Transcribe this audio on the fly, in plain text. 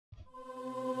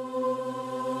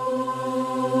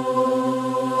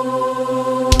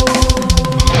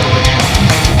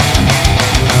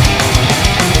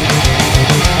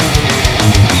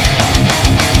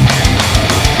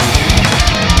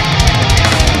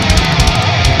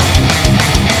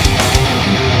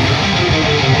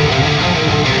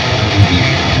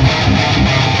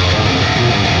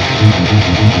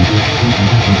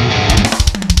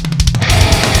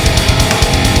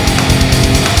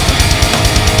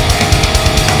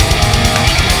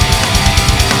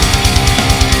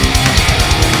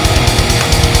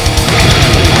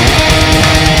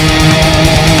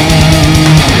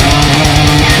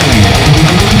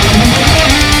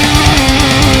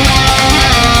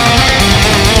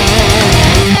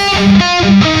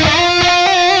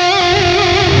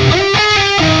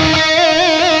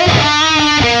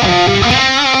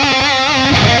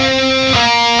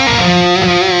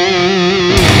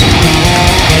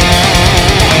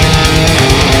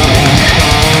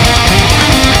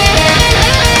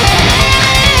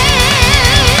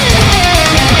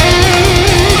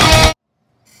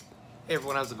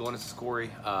how's it going? This is Corey,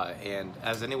 and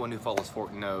as anyone who follows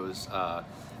Fortin knows,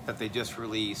 that they just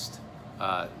released,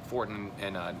 Fortin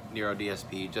and Nero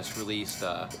DSP just released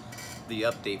the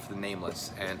update for the Nameless,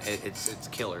 and it's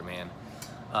killer, man.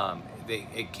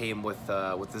 It came with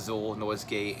the Zuul noise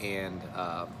gate and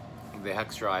the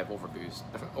Hexdrive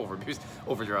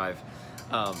overdrive,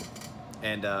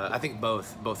 and I think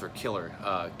both are killer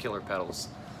pedals.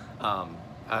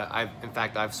 In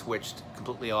fact, I've switched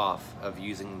completely off of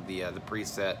using the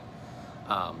preset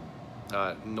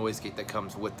noise gate that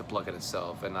comes with the plugin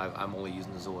itself, and I'm only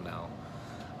using the Zuul now.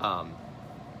 On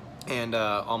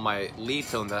my lead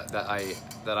tone that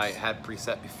I had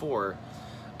preset before,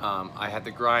 I had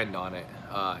the grind on it,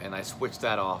 and I switched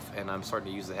that off, and I'm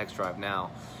starting to use the Hexdrive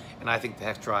now. And I think the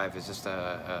Hexdrive is just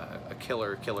a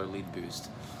killer lead boost.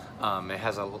 It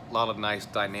has a lot of nice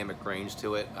dynamic range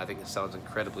to it. I think it sounds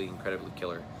incredibly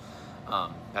killer.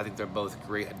 I think they're both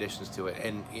great additions to it.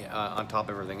 And on top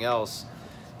of everything else,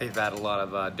 they've added a lot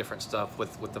of different stuff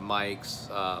with the mics.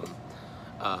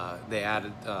 They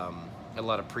added a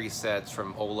lot of presets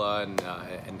from Ola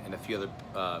and a few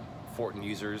other Fortin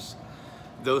users.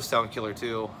 Those sound killer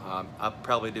too. I'll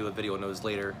probably do a video on those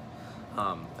later.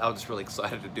 I was just really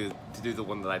excited to do the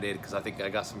one that I did because I think I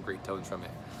got some great tones from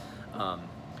it.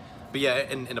 But yeah,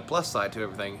 and a plus side to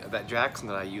everything, that Jackson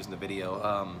that I used in the video,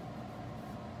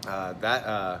 I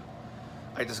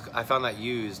found that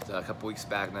used a couple weeks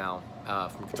back now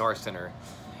from Guitar Center,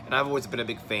 and I've always been a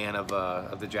big fan of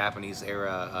the Japanese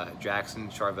era Jackson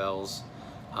Charvels,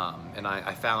 and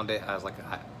I found it. I was like,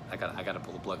 I gotta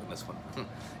pull the plug on this one.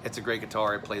 It's a great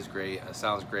guitar. It plays great. It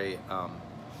sounds great. I'll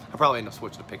probably end up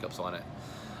switching the pickups on it.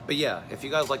 But yeah, if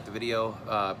you guys like the video,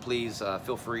 please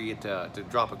feel free to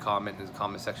drop a comment in the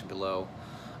comment section below.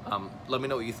 Let me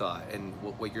know what you thought and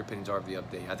what your opinions are of the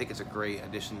update. I think it's a great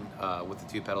addition with the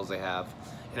two pedals they have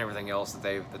and everything else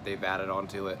that they've added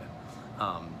onto it.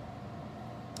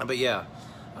 But yeah,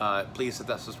 please hit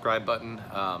that subscribe button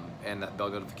and that bell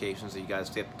notification so you guys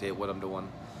stay up to date with what I'm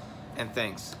doing. And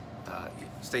thanks.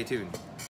 Stay tuned.